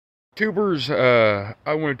Tubers, I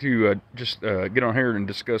wanted to just get on here and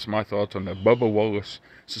discuss my thoughts on the Bubba Wallace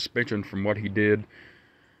suspension from what he did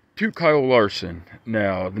to Kyle Larson.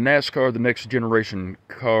 Now, the NASCAR, the next generation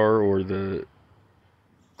car, or the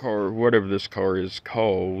car, whatever this car is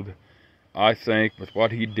called, I think with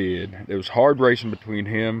what he did, it was hard racing between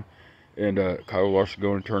him and Kyle Larson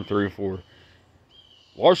going to turn 3 and 4.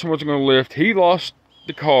 Larson wasn't going to lift. He lost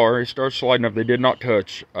the car. He started sliding up. They did not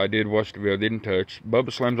touch. I did watch the video. They didn't touch.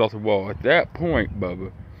 Bubba slams off the wall. At that point,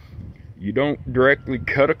 Bubba, you don't directly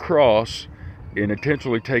cut across and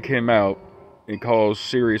intentionally take him out and cause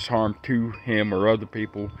serious harm to him or other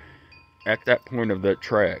people at that point of that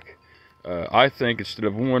track. I think instead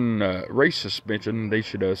of one race suspension, they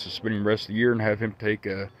should suspend him the rest of the year and have him take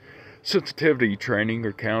sensitivity training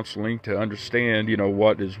or counseling to understand,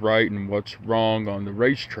 what is right and what's wrong on the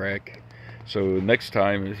racetrack. So next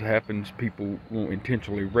time it happens, people won't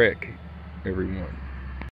intentionally wreck everyone.